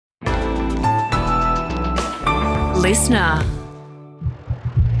Listener.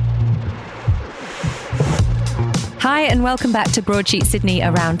 Hi and welcome back to Broadsheet Sydney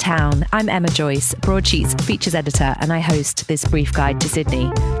Around Town. I'm Emma Joyce, Broadsheet's features editor, and I host this brief guide to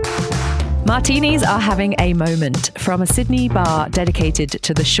Sydney. Martinis are having a moment, from a Sydney bar dedicated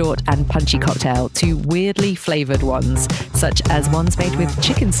to the short and punchy cocktail to weirdly flavoured ones, such as ones made with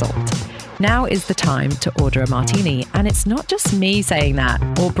chicken salt. Now is the time to order a martini, and it's not just me saying that,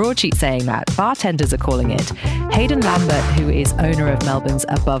 or Broadsheet saying that, bartenders are calling it. Hayden Lambert, who is owner of Melbourne's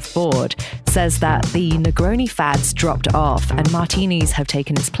Above Board, says that the Negroni fad's dropped off and martinis have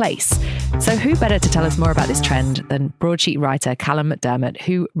taken its place. So who better to tell us more about this trend than Broadsheet writer Callum McDermott,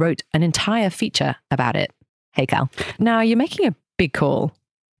 who wrote an entire feature about it. Hey, Cal. Now, you're making a big call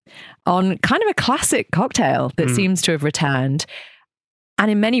on kind of a classic cocktail that seems to have returned. And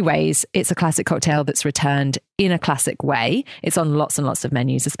in many ways, it's a classic cocktail that's returned in a classic way. It's on lots and lots of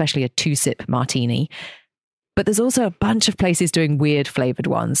menus, especially a 2-sip martini. But there's also a bunch of places doing weird flavoured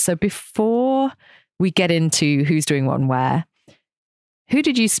ones. So before we get into who's doing one where, who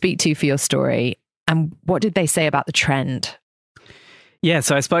did you speak to for your story and what did they say about the trend? Yeah,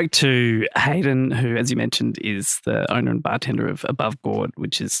 so I spoke to Hayden, who, as you mentioned, is the owner and bartender of Above Board,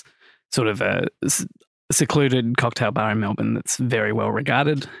 which is sort of a secluded cocktail bar in Melbourne that's very well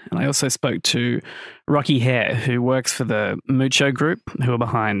regarded. And I also spoke to Rocky Hare, who works for the Mucho Group, who are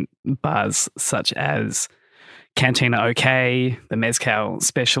behind bars such as Cantina OK, the Mezcal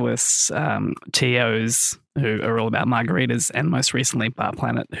Specialists, Tio's, who are all about margaritas, and most recently Bar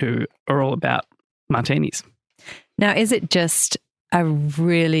Planet, who are all about martinis. Now, is it just a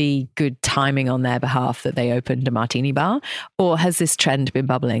really good timing on their behalf that they opened a martini bar, or has this trend been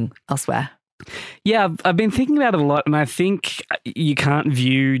bubbling elsewhere? Yeah, I've been thinking about it a lot, and I think you can't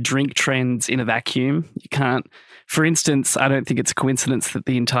view drink trends in a vacuum. You can't, for instance, I don't think it's a coincidence that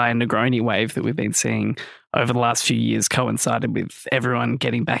the entire Negroni wave that we've been seeing over the last few years coincided with everyone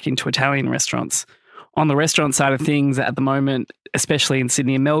getting back into Italian restaurants. On the restaurant side of things at the moment, especially in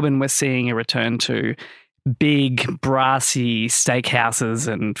Sydney and Melbourne, we're seeing a return to big, brassy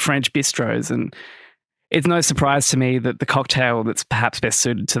steakhouses and French bistros, and it's no surprise to me that the cocktail that's perhaps best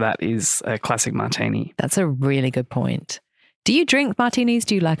suited to that is a classic martini. That's a really good point. Do you drink martinis?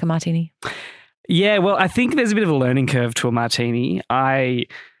 Do you like a martini? Yeah, well, I think there's a bit of a learning curve to a martini. When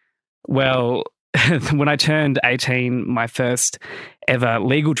I turned 18, my first ever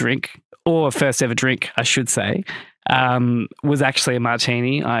legal drink, or first ever drink, I should say, was actually a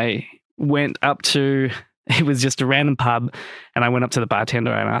martini. I went up to, it was just a random pub, and I went up to the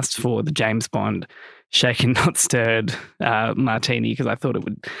bartender and asked for the James Bond shaken, not stirred martini because I thought it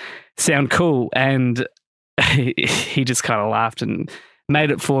would sound cool. And he just kind of laughed and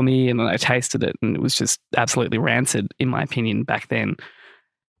made it for me, and I tasted it, and it was just absolutely rancid, in my opinion, back then.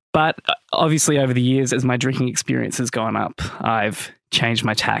 But obviously over the years, as my drinking experience has gone up, I've changed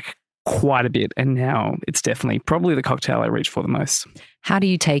my tack quite a bit, and now it's definitely probably the cocktail I reach for the most. How do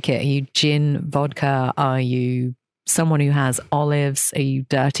you take it? Are you gin, vodka? Are you someone who has olives? Are you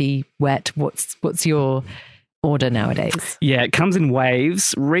dirty, wet? What's your order nowadays? Yeah, it comes in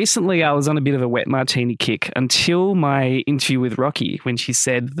waves. Recently, I was on a bit of a wet martini kick until my interview with Rocky, when she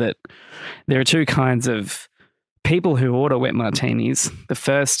said that there are two kinds of people who order wet martinis. The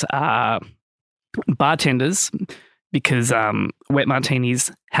first are bartenders, because wet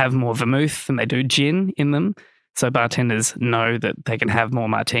martinis have more vermouth than they do gin in them. So bartenders know that they can have more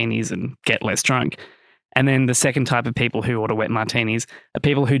martinis and get less drunk. And then the second type of people who order wet martinis are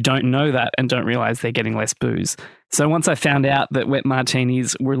people who don't know that and don't realize they're getting less booze. So once I found out that wet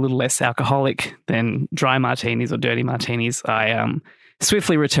martinis were a little less alcoholic than dry martinis or dirty martinis, I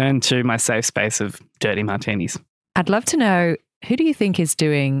swiftly returned to my safe space of dirty martinis. I'd love to know, who do you think is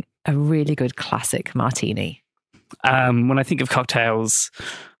doing a really good classic martini? When I think of cocktails,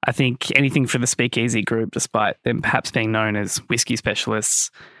 I think anything for the Speakeasy Group, despite them perhaps being known as whiskey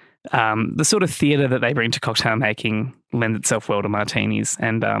specialists. The sort of theatre that they bring to cocktail making lends itself well to martinis.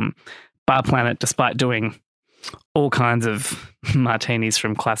 And Bar Planet, despite doing all kinds of martinis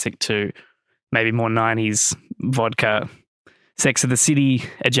from classic to maybe more 90s vodka, Sex of the City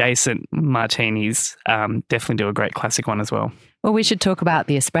adjacent martinis, definitely do a great classic one as well. Well, we should talk about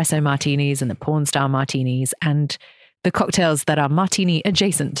the espresso martinis and the porn star martinis and the cocktails that are martini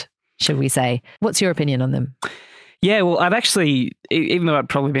adjacent, shall we say. What's your opinion on them? Yeah, well, I've actually, even though I'd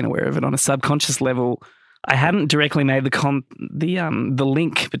probably been aware of it on a subconscious level, I hadn't directly made the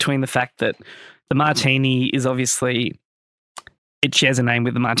link between the fact that the martini is obviously, it shares a name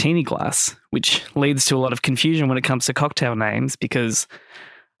with the martini glass, which leads to a lot of confusion when it comes to cocktail names, because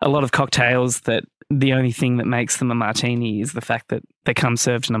a lot of cocktails that the only thing that makes them a martini is the fact that they come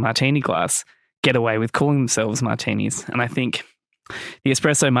served in a martini glass get away with calling themselves martinis. And I think the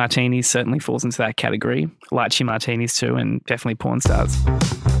espresso martini certainly falls into that category. Lychee martinis too, and definitely porn stars.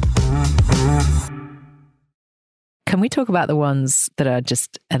 Can we talk about the ones that are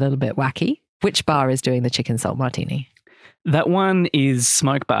just a little bit wacky? Which bar is doing the chicken salt martini? That one is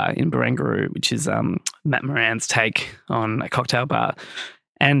Smoke Bar in Barangaroo, which is Matt Moran's take on a cocktail bar.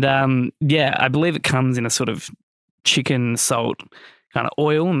 And I believe it comes in a sort of chicken salt kind of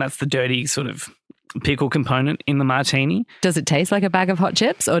oil, and that's the dirty sort of pickle component in the martini. Does it taste like a bag of hot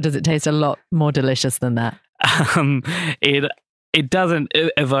chips, or does it taste a lot more delicious than that? It doesn't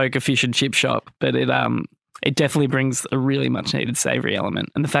evoke a fish and chip shop, but it definitely brings a really much needed savoury element.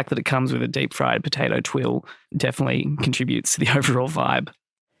 And the fact that it comes with a deep fried potato twill definitely contributes to the overall vibe.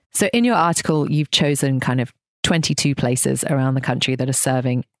 So in your article, you've chosen kind of 22 places around the country that are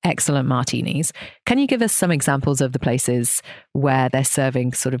serving excellent martinis. Can you give us some examples of the places where they're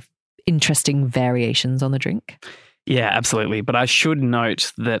serving sort of interesting variations on the drink? Yeah, absolutely. But I should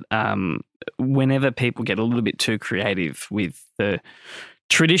note that whenever people get a little bit too creative with the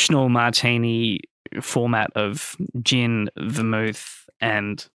traditional martini format of gin, vermouth,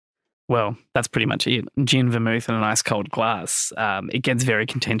 and, well, that's pretty much it. Gin, vermouth, and an ice cold glass. It gets very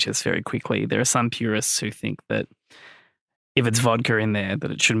contentious very quickly. There are some purists who think that if it's vodka in there,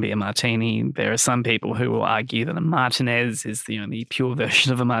 that it shouldn't be a martini. There are some people who will argue that a Martinez is the only pure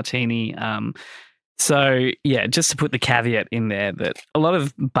version of a martini. Just to put the caveat in there that a lot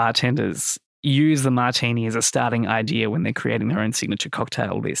of bartenders use the martini as a starting idea when they're creating their own signature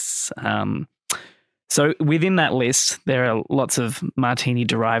cocktail lists. So within that list, there are lots of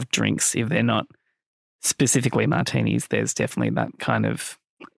martini-derived drinks. If they're not specifically martinis, there's definitely that kind of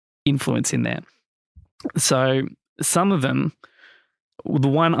influence in there. So some of them, the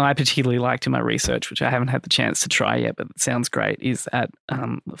one I particularly liked in my research, which I haven't had the chance to try yet, but it sounds great, is at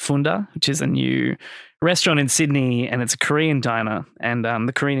Funda, which is a new restaurant in Sydney, and it's a Korean diner. And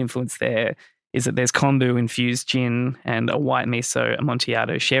the Korean influence there is that there's kombu-infused gin and a white miso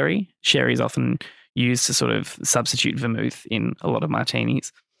Amontillado sherry. Sherry is often used to sort of substitute vermouth in a lot of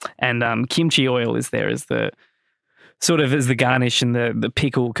martinis. And kimchi oil is there as the sort of as the garnish and the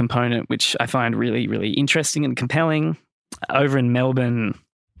pickle component, which I find really, really interesting and compelling. Over in Melbourne,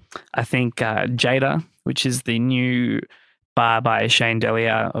 I think Jada, which is the new bar by Shane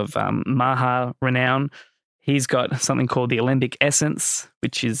Delia of Maha renown, he's got something called the Alembic Essence,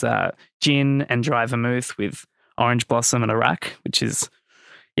 which is gin and dry vermouth with orange blossom and arak, which is,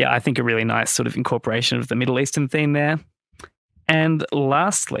 I think a really nice sort of incorporation of the Middle Eastern theme there. And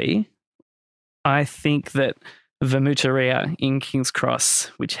lastly, I think that Vermuteria in King's Cross,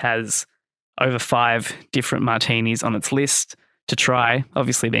 which has over 5 different martinis on its list to try.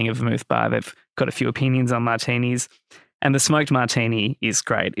 Obviously, being a vermouth bar, they've got a few opinions on martinis. And the smoked martini is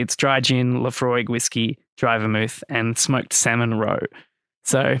great. It's dry gin, Lafroig whiskey, dry vermouth, and smoked salmon roe.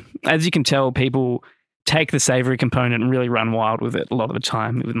 So as you can tell, people take the savoury component and really run wild with it a lot of the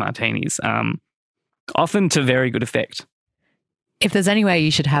time with martinis, often to very good effect. If there's any way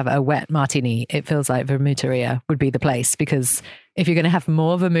you should have a wet martini, it feels like Vermuteria would be the place, because if you're going to have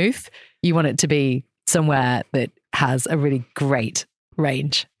more vermouth, you want it to be somewhere that has a really great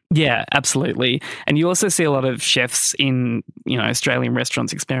range. Yeah, absolutely. And you also see a lot of chefs in, Australian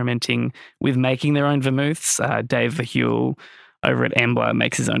restaurants experimenting with making their own vermouths. Dave Verhule over at Embla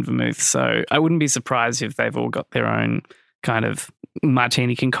makes his own vermouth. So I wouldn't be surprised if they've all got their own kind of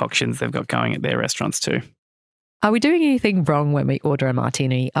martini concoctions they've got going at their restaurants too. Are we doing anything wrong when we order a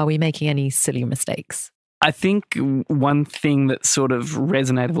martini? Are we making any silly mistakes? I think one thing that sort of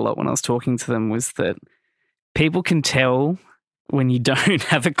resonated a lot when I was talking to them was that people can tell when you don't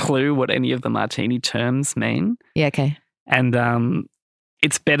have a clue what any of the martini terms mean. Yeah, okay. And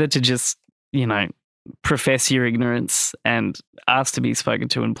it's better to just, profess your ignorance and ask to be spoken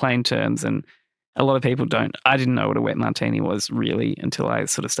to in plain terms. And a lot of people don't. I didn't know what a wet martini was really until I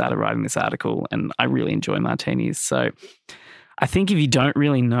sort of started writing this article, and I really enjoy martinis. So I think if you don't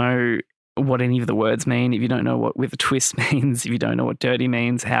really know what any of the words mean, if you don't know what with a twist means, if you don't know what dirty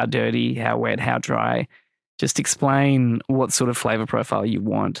means, how dirty, how wet, how dry, just explain what sort of flavour profile you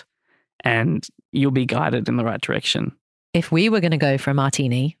want and you'll be guided in the right direction. If we were going to go for a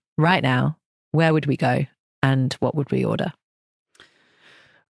martini right now, where would we go and what would we order?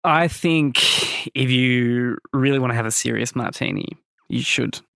 I think if you really want to have a serious martini, you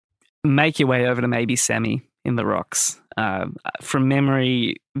should make your way over to maybe Sammy in the Rocks. From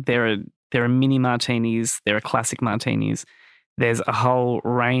memory, there are mini martinis, there are classic martinis. There's a whole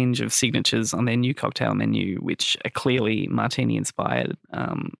range of signatures on their new cocktail menu, which are clearly martini inspired.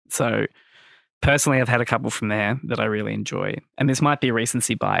 So personally, I've had a couple from there that I really enjoy. And this might be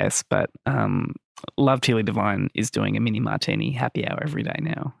recency bias, but Love Tilly Devine is doing a mini martini happy hour every day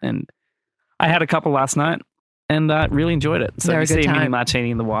now. And I had a couple last night and really enjoyed it. So if you see a mini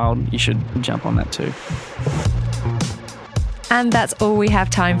martini in the wild, you should jump on that too. And that's all we have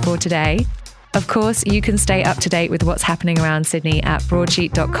time for today. Of course, you can stay up to date with what's happening around Sydney at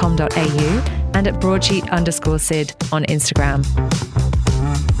broadsheet.com.au and at broadsheet_Sid on Instagram.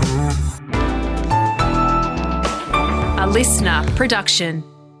 A listener production.